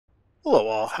Hello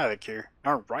all, Havoc here.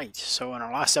 Alright, so in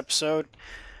our last episode,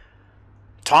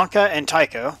 Tonka and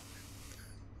Tycho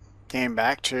came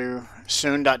back to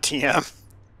soon.tm.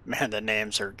 Man, the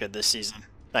names are good this season.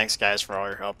 Thanks guys for all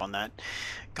your help on that.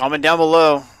 Comment down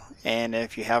below, and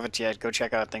if you haven't yet, go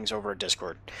check out things over at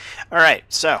Discord. Alright,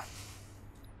 so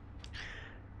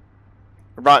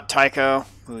we brought Tycho,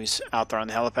 who's out there on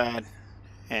the helipad,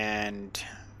 and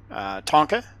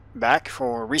Tonka back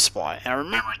for resupply. And I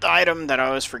remembered the item that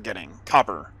I was forgetting,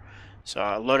 copper. So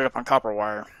I loaded up on copper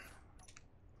wire.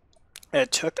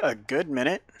 It took a good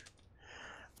minute,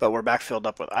 but we're back filled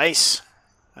up with ice,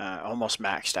 almost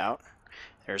maxed out.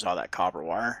 There's all that copper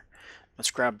wire.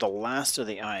 Let's grab the last of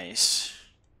the ice.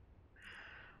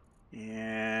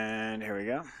 And here we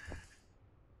go.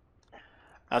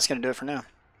 That's going to do it for now.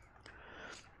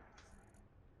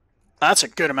 That's a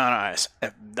good amount of ice.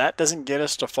 If that doesn't get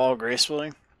us to fall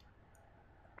gracefully,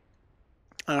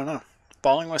 I don't know.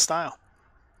 Falling with style.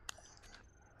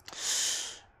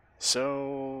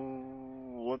 So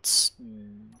let's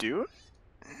do it.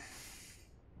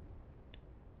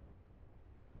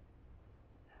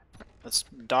 Let's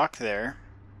dock there.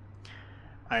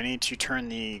 I need to turn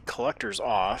the collectors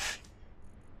off.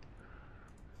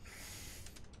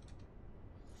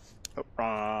 Oh,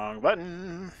 wrong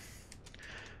button.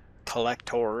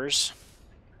 Collectors.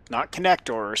 Not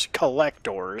connectors,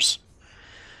 collectors.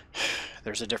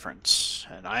 There's a difference,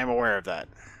 and I am aware of that.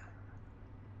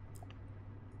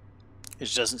 It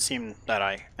just doesn't seem that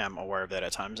I am aware of that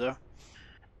at times, though.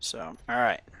 So,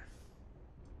 alright.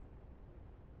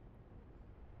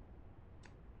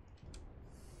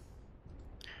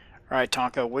 Alright,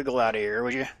 Tonka, wiggle out of here,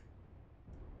 would you?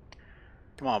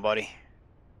 Come on, buddy.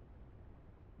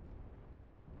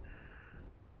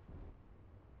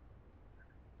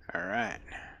 Alright.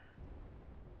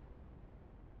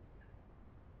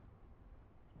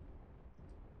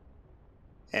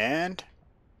 And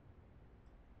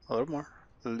a little more.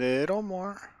 A little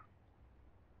more.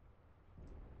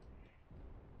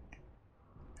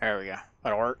 There we go.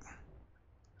 That'll work.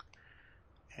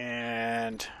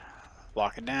 And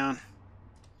lock it down.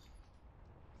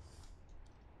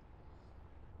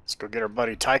 Let's go get our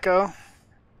buddy Tycho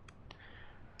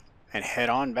and head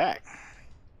on back.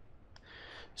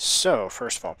 So,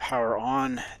 first of all, power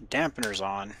on, dampeners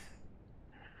on.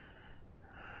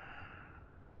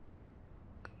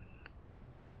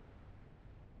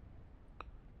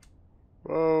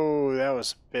 Whoa, that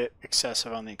was a bit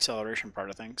excessive on the acceleration part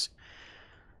of things.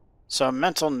 So a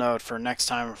mental note for next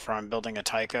time if I'm building a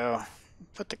Tycho,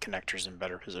 put the connectors in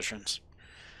better positions.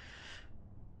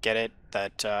 Get it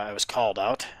that I was called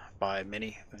out by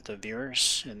many of the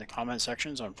viewers in the comment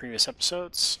sections on previous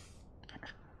episodes.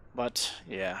 But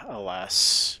yeah,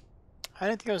 alas, I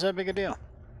didn't think it was that big a deal.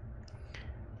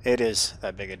 It is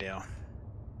that big a deal.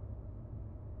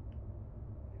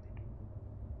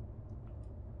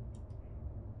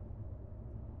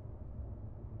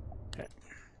 Okay.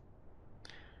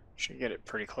 Should get it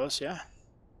pretty close, yeah.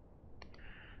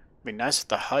 Be nice if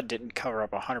the HUD didn't cover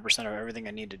up 100% of everything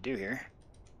I need to do here.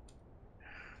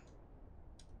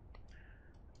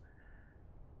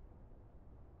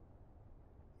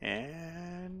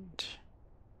 And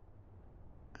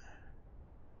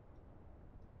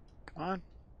come on,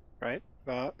 right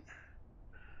about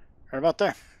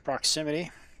there. Proximity.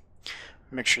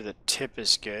 Make sure the tip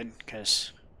is good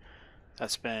because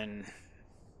that's been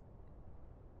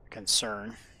a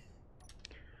concern.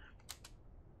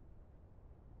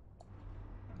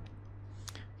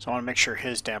 So I want to make sure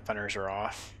his dampeners are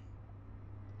off.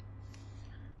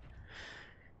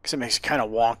 Because it makes it kind of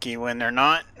wonky when they're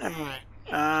not.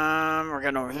 We're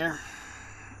getting over here.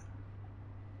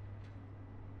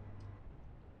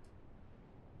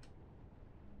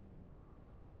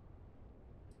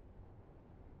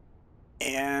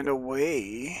 And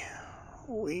away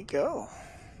we go.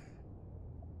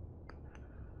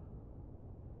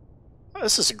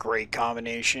 This is a great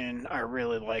combination. I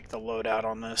really like the loadout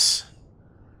on this.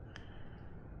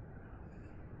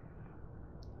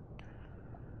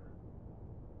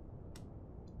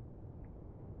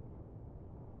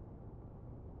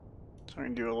 So I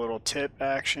can do a little tip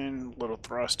action, little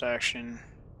thrust action.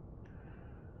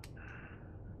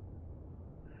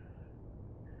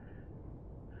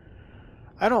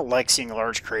 I don't like seeing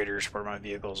large craters where my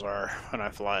vehicles are when I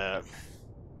fly up.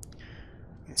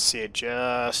 You can see it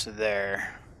just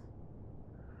there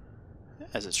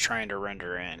as it's trying to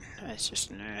render in. It's just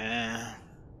a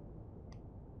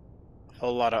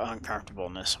whole lot of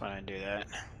uncomfortableness when I do that.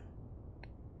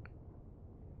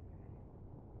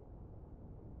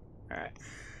 Alright.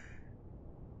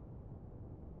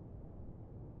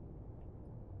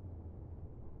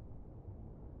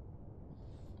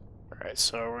 Alright,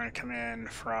 so we're going to come in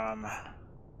from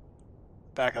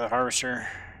back of the harvester.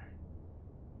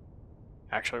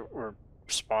 Actually, we're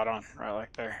spot on, right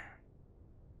like there.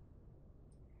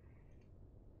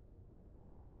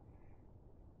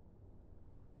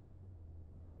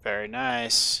 Very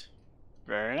nice.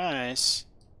 Very nice.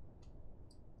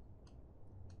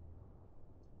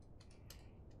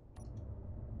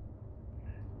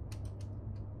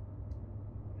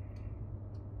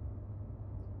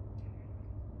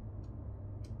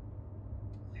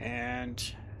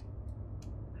 And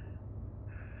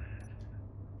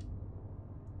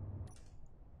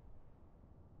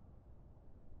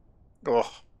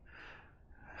oh,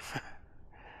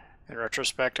 in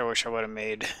retrospect, I wish I would have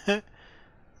made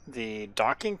the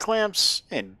docking clamps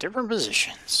in different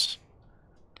positions.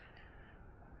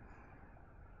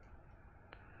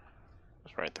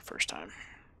 That's right the first time.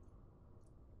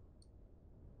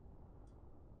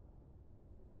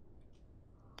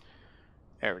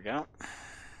 There we go.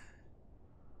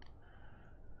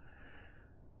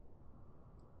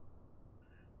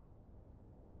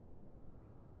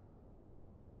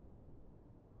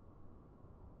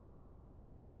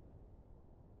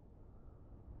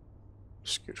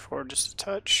 Scoot forward just a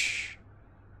touch.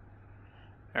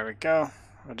 There we go.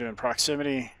 We're doing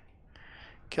proximity.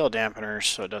 Kill dampeners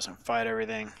so it doesn't fight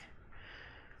everything.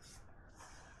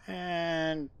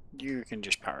 And you can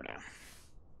just power down.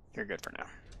 You're good for now.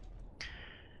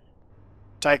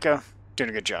 Tycho,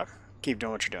 doing a good job. Keep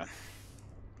doing what you're doing.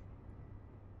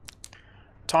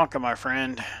 Tonka, my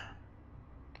friend.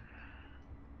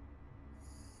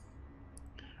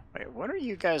 Wait, what are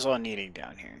you guys all needing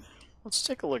down here? Let's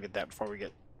take a look at that before we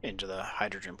get into the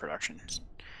hydrogen production.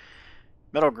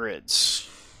 Metal grids.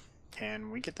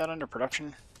 Can we get that under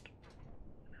production?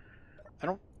 I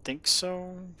don't think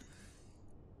so.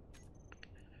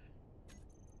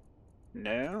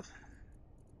 No.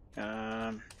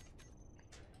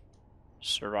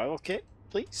 Survival kit,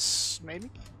 please,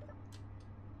 maybe?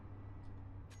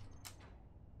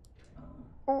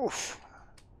 Oof.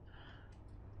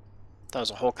 That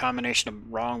was a whole combination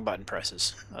of wrong button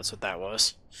presses. That's what that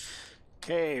was.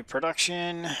 Okay,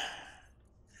 production.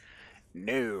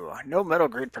 No metal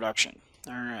grid production.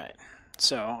 Alright.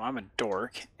 So, I'm a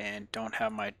dork and don't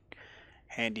have my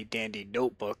handy dandy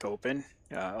notebook open,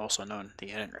 also known the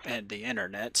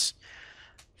internets,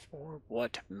 for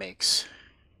what makes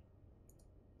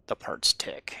the parts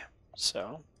tick.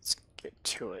 So, let's get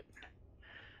to it.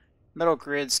 Metal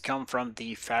grids come from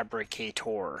the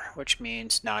fabricator, which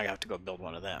means now I have to go build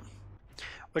one of them.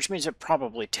 Which means it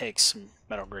probably takes some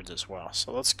metal grids as well.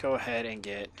 So let's go ahead and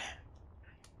get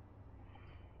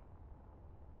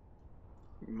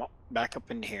back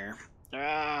up in here.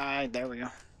 There we go.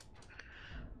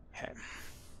 Okay.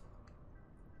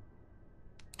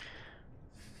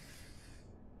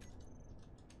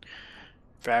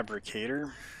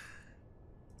 Fabricator.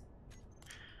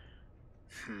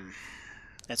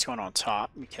 It's going on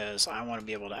top because I want to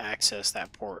be able to access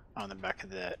that port on the back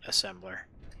of the assembler.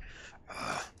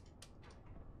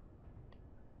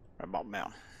 About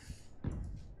now.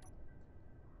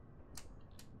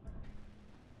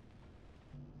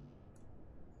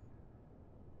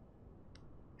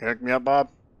 You hook me up, Bob?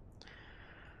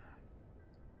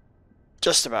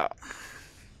 Just about.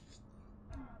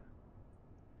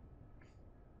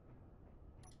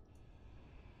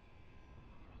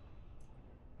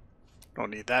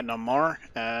 Don't need that no more,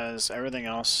 as everything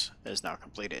else is now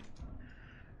completed.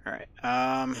 Alright,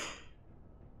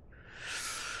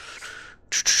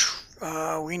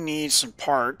 we need some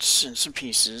parts and some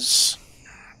pieces.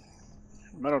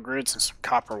 Metal grids and some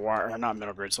copper wire, not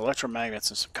metal grids, electromagnets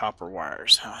and some copper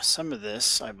wires. Some of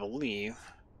this, I believe,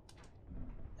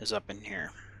 is up in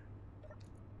here.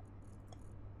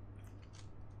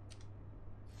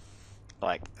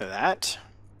 Like that.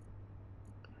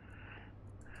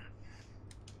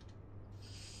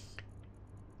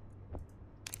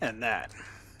 And that.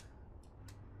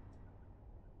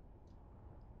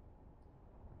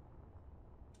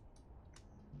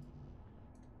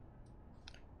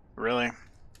 Really?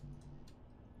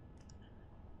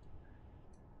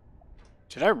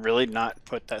 Did I really not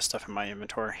put that stuff in my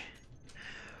inventory?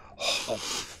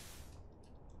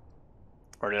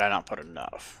 Or did I not put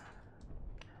enough?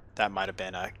 That might have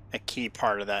been a key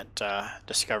part of that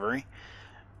discovery.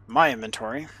 My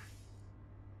inventory.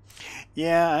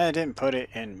 Yeah, I didn't put it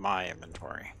in my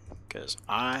inventory because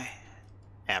I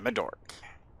am a dork.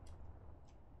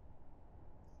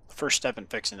 The first step in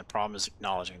fixing the problem is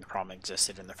acknowledging the problem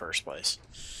existed in the first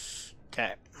place.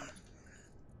 Okay.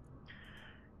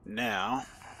 Now,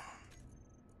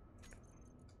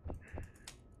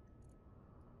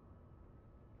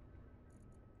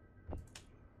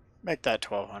 Make that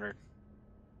 1200.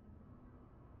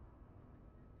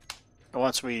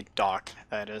 Once we dock,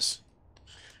 that is.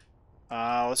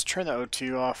 Let's turn the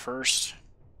O2 off first.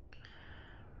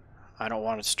 I don't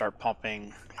want to start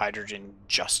pumping hydrogen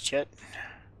just yet.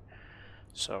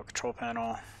 So control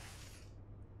panel,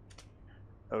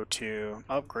 O2,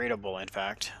 upgradable in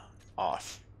fact,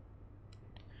 off.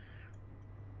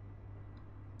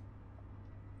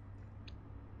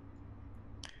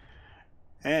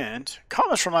 And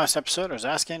comments from last episode, I was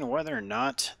asking whether or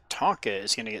not Tonka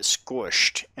is going to get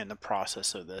squished in the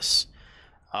process of this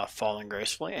falling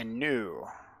gracefully, and no.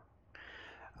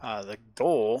 The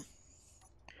goal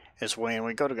is when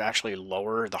we go to actually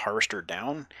lower the harvester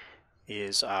down,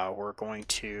 is we're going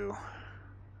to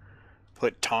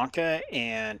put Tonka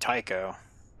and Tycho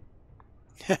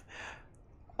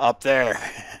up there,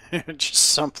 just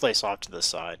someplace off to the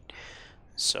side,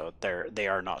 so they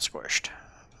are not squished.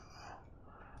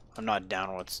 I'm not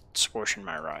down with squishing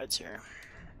my rides here.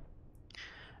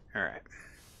 Alright.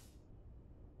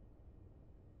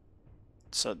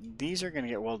 So these are going to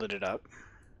get welded up.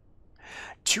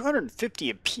 250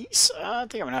 a piece? I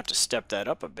think I'm going to have to step that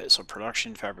up a bit. So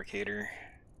production, fabricator.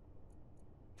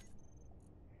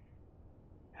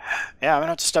 Yeah, I'm going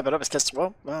to have to step it up because,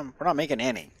 well, we're not making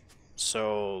any.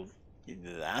 So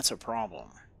that's a problem.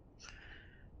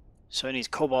 So it needs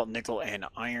cobalt, nickel, and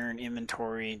iron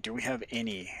inventory. Do we have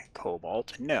any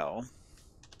cobalt? No.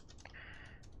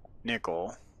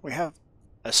 Nickel. We have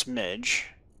a smidge.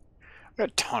 We got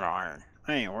a ton of iron.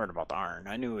 I ain't worried about the iron.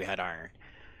 I knew we had iron.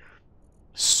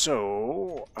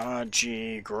 So,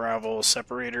 gravel,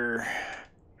 separator.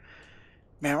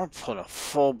 Man, we're putting a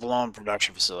full-blown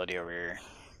production facility over here.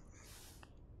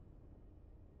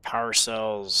 Power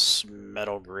cells,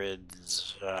 metal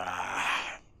grids.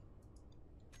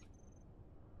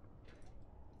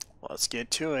 Let's get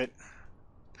to it.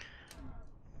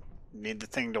 Need the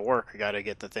thing to work. We got to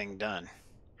get the thing done.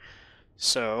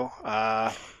 So,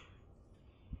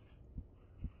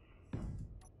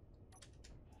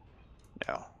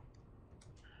 no.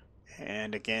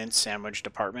 And again, sandwich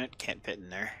department. Can't fit in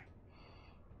there.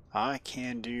 I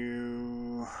can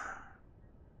do...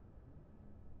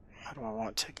 How do I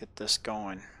want to get this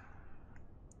going?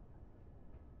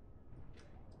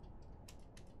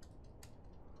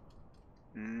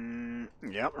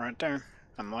 Yep, right there.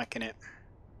 I'm liking it.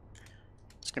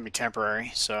 It's going to be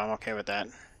temporary, so I'm okay with that.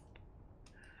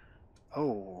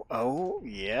 Oh,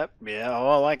 yep, yeah, oh,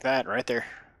 I like that right there.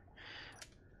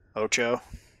 Ocho.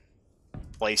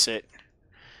 Place it.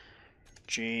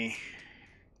 G.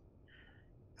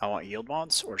 I want yield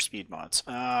mods or speed mods?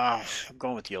 I'm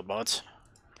going with yield mods.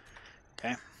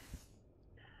 Okay.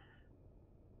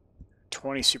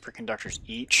 20 superconductors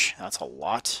each. That's a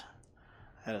lot.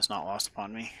 That is not lost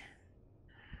upon me.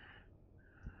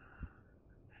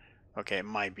 Okay, it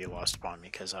might be lost upon me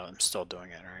because I'm still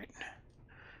doing it, right? If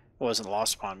it wasn't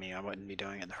lost upon me, I wouldn't be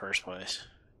doing it in the first place.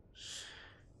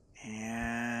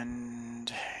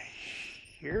 And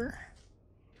here.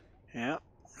 Yep.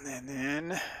 And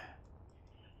then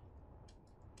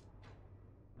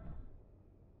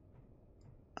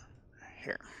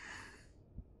here.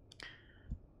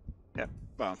 Yep.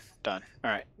 Boom. Done.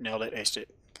 Alright. Nailed it. Aced it.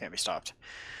 Can't be stopped.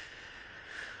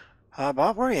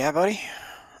 Bob, where are you at, buddy?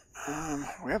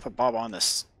 We have a Bob on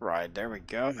this ride. There we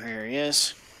go. Here he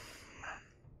is.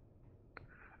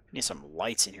 I need some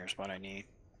lights in here is what I need.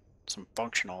 Some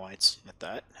functional lights at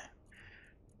that.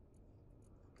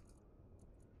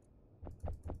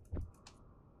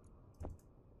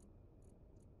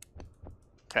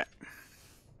 Okay.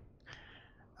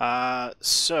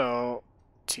 So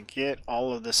to get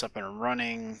all of this up and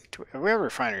running, we have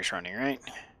refineries running, right?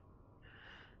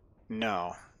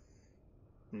 No.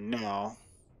 No.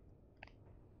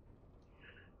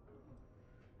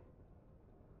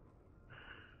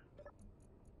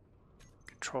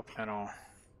 Control panel.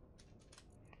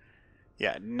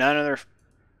 Yeah, none of their...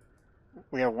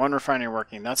 We have one refinery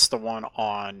working. That's the one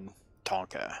on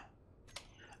Tonka.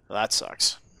 That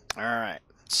sucks. Alright,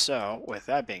 so with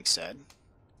that being said,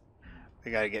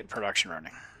 we got to get production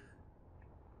running.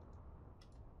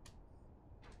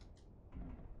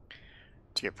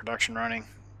 To get production running,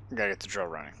 we got to get the drill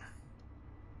running.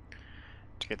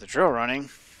 To get the drill running,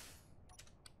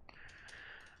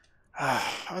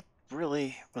 I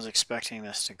really was expecting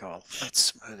this to go a lot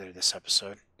smoother this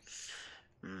episode.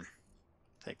 I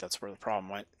think that's where the problem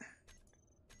went.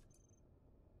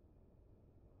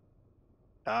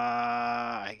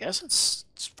 I guess it's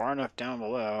far enough down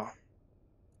below.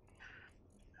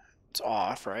 It's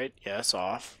off, right? Yeah, it's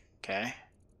off. Okay.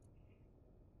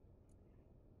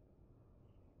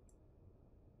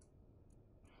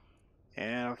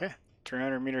 And okay,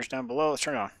 300 meters down below. Let's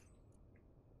turn it on.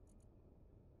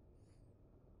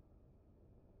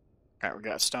 Alright, we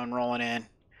got stone rolling in.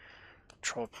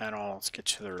 Control panel. Let's get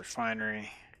to the refinery.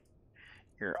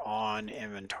 You're on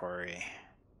inventory.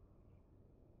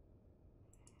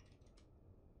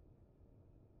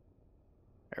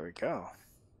 There we go.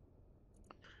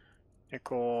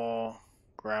 Nickel,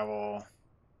 gravel.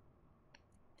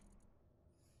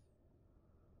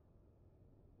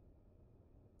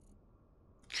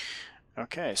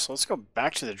 Okay, so let's go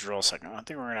back to the drill a second. I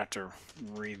think we're going to have to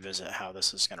revisit how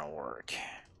this is going to work.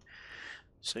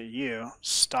 So you,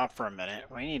 stop for a minute.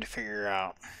 We need to figure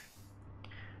out...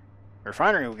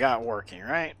 Refinery we got working,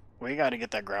 right? We got to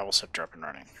get that gravel sifter up and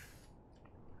running.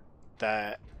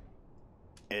 That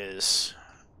is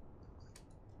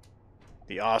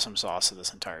the awesome sauce of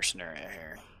this entire scenario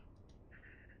here.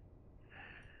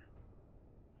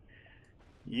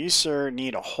 You, sir,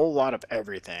 need a whole lot of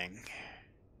everything.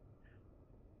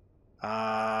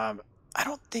 I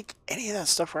don't think any of that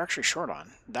stuff we're actually short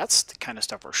on. That's the kind of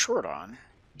stuff we're short on.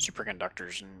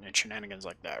 Superconductors and shenanigans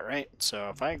like that, right? So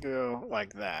if I go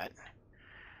like that...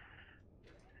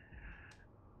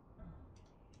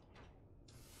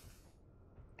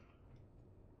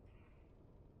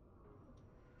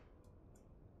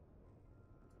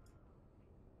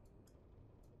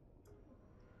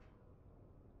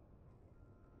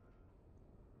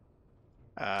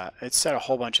 it said a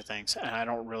whole bunch of things, and I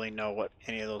don't really know what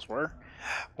any of those were.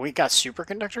 We got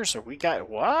superconductors, so we got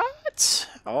what?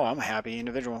 Oh, I'm a happy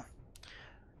individual.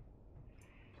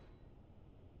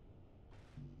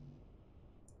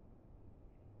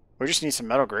 We just need some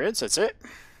metal grids, that's it?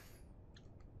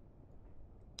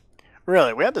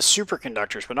 Really, we had the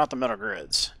superconductors, but not the metal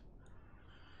grids.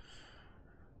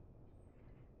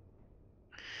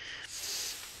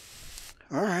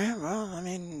 Alright, well, I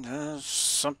mean,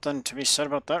 something to be said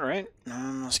about that, right?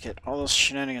 Let's get all those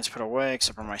shenanigans put away,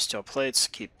 except for my steel plates.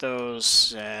 Keep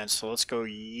those, and so let's go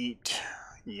yeet,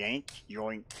 yank,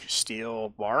 yoink, steal,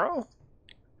 borrow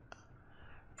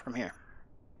from here.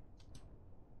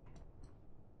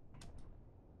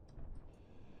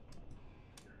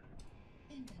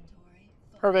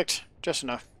 Perfect, just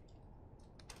enough.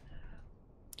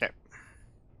 Okay.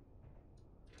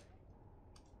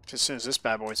 As soon as this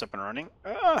bad boy's up and running,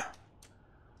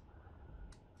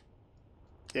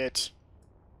 get.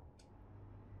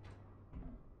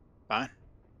 Fine.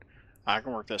 I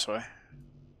can work this way.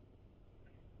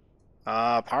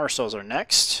 Power cells are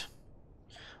next.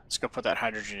 Let's go put that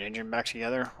hydrogen engine back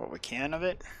together, what we can of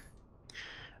it.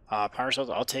 Power cells,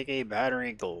 I'll take a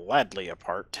battery gladly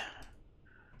apart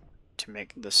to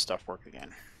make this stuff work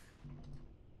again.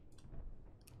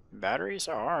 Batteries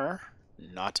are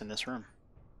not in this room.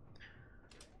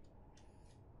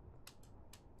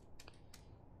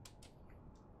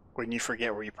 When you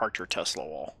forget where you parked your Tesla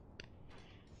wall.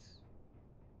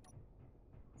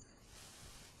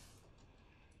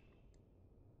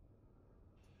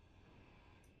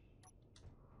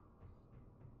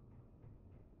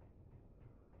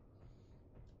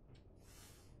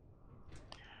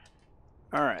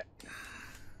 Alright.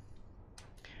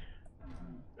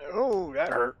 Oh, that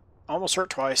hurt. Almost hurt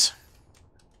twice.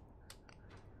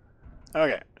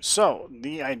 Okay, so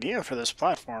the idea for this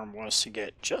platform was to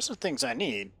get just the things I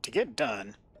need to get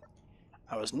done.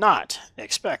 I was not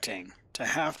expecting to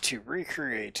have to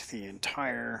recreate the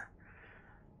entire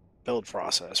build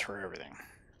process for everything.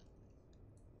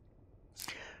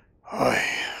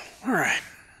 Alright.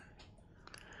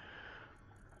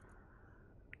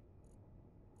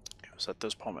 It was at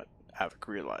this moment Havoc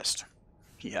realized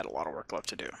he had a lot of work left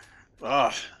to do.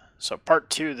 So part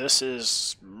 2, this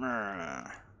is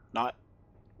not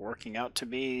working out to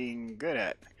being good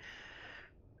at.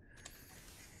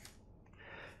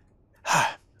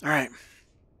 Alright.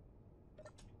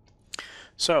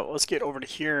 So let's get over to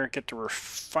here, get the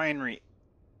refinery.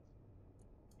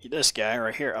 This guy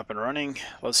right here up and running.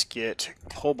 Let's get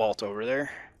cobalt over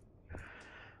there.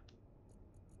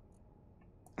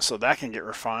 So that can get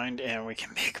refined and we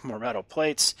can make more metal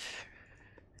plates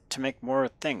to make more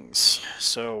things.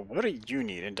 So what do you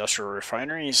need? Industrial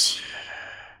refineries?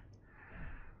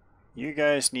 You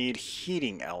guys need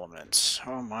heating elements.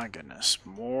 Oh my goodness,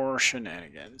 more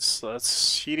shenanigans.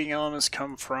 Let's heating elements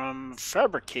come from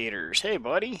fabricators. Hey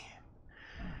buddy.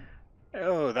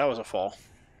 Oh, that was a fall.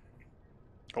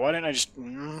 Why didn't I just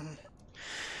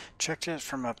checked it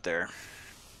from up there?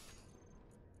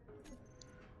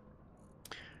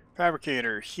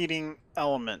 Fabricator, heating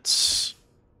elements.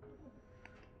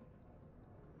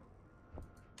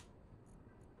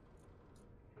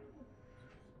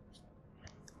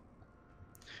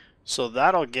 So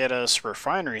that'll get us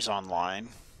refineries online.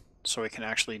 so we can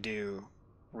actually do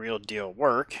real deal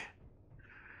work.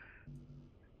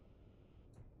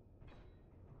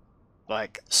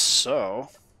 Like so.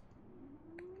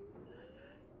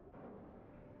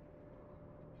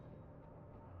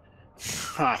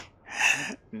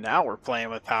 Now we're playing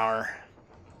with power.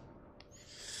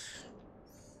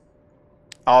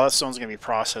 All that stone's going to be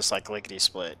processed like lickety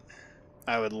split.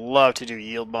 I would love to do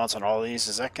yield mods on all these.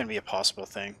 Is that going to be a possible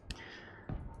thing?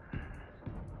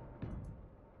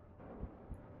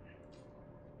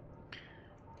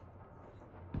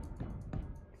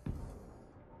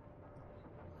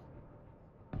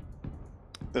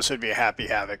 This would be a happy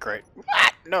havoc, right?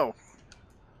 What? No.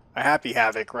 A happy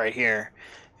havoc right here.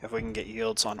 If we can get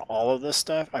yields on all of this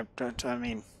stuff. I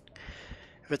mean,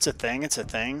 if it's a thing, it's a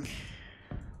thing.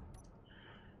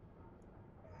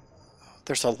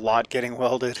 There's a lot getting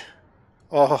welded.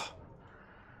 Oh.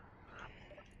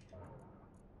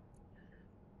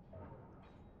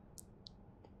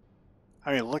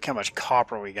 I mean, look how much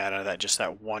copper we got out of that, just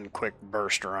that one quick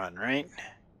burst run, right?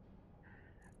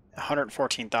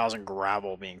 114,000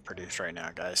 gravel being produced right now,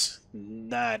 guys.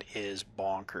 That is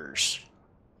bonkers.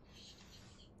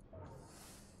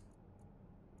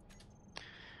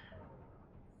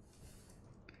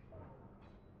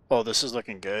 Oh, this is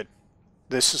looking good.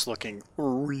 This is looking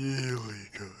really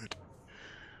good.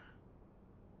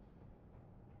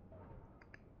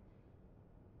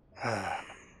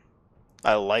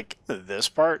 I like this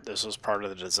part. This was part of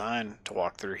the design to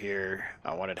walk through here.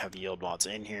 I wanted to have yield mods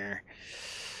in here.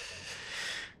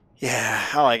 Yeah,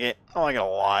 I like it. I like it a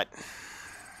lot.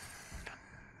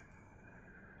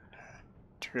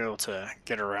 To be able to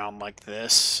get around like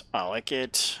this, I like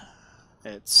it.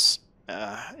 It's,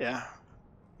 yeah.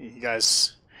 You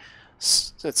guys,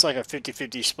 it's like a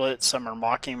 50-50 split. Some are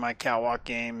mocking my catwalk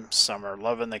game. Some are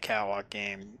loving the catwalk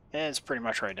game. It's pretty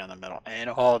much right down the middle. And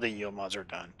all the yield mods are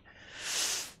done.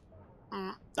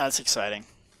 That's exciting.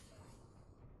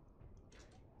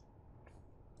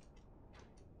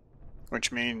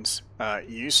 Which means,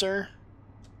 you, sir,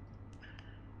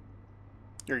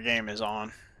 your game is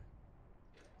on.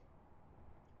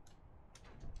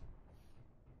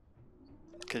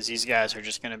 Because these guys are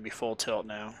just going to be full tilt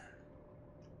now.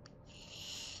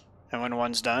 And when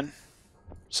one's done,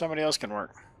 somebody else can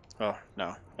work. Oh,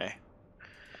 no. Hey.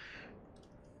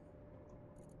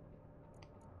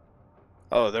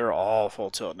 Oh, they're all full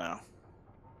tilt now.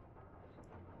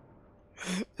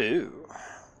 Ooh.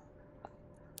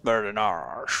 Very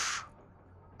nice.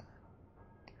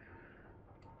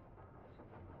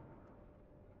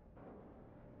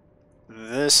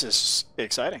 This is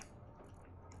exciting.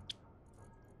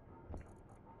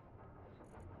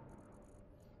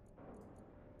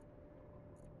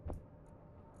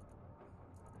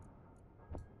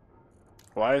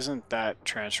 Why isn't that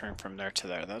transferring from there to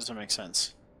there? That doesn't make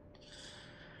sense.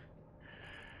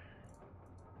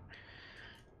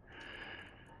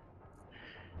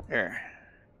 Here.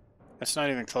 It's not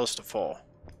even close to full.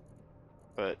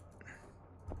 But...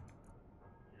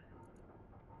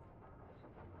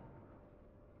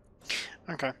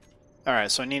 okay.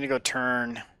 Alright, so I need to go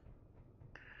turn...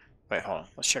 Wait, hold on.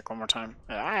 Let's check one more time.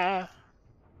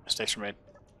 Mistakes were made.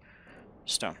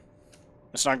 Stone.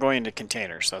 It's not going into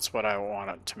containers. That's what I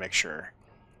wanted to make sure.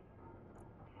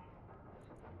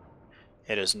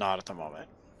 It is not at the moment.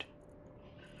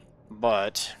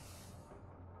 But...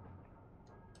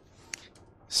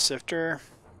 Sifter...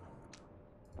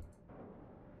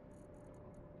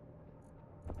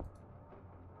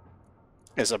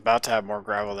 is about to have more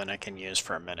gravel than it can use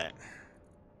for a minute.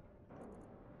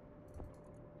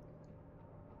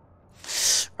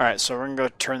 Alright, so we're going to go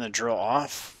turn the drill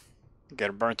off. Get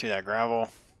to burn through that gravel.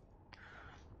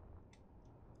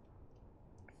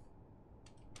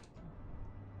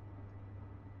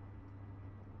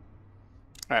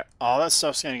 Alright, all that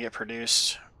stuff's going to get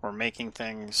produced. We're making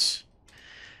things.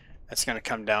 It's going to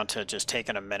come down to just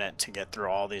taking a minute to get through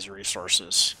all these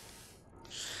resources.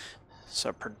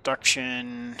 So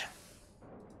production,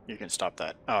 you can stop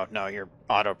that. Oh, no, you're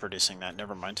auto-producing that.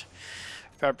 Never mind.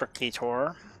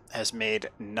 Fabricator has made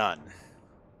none.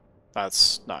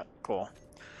 That's not cool.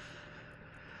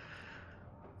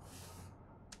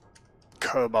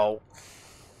 Cobalt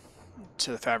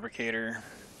to the fabricator,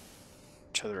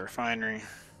 to the refinery.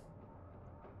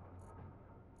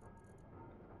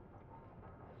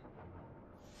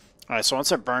 Alright, so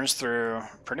once it burns through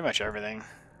pretty much everything,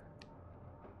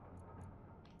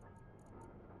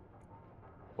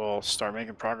 we'll start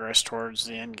making progress towards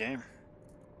the end game.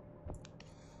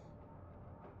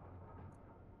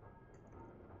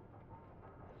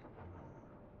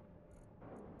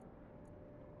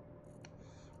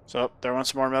 So, there went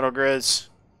some more metal grids.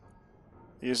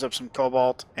 use up some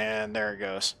cobalt, and there it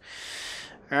goes.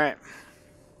 Alright.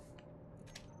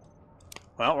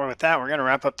 Well, with that, we're going to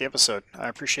wrap up the episode. I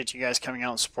appreciate you guys coming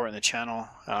out and supporting the channel.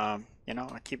 You know,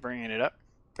 I keep bringing it up.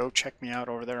 Go check me out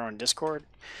over there on Discord.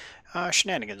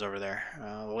 Shenanigans over there.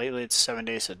 Lately, it's 7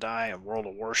 Days to Die, and World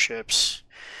of Warships,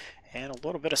 and a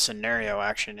little bit of scenario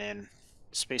action in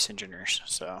Space Engineers.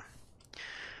 So,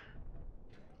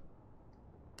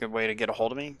 good way to get a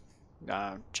hold of me.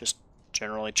 Just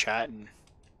generally chat and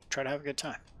try to have a good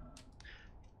time.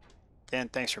 Again,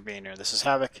 thanks for being here. This is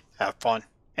Havoc. Have fun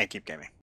and keep gaming.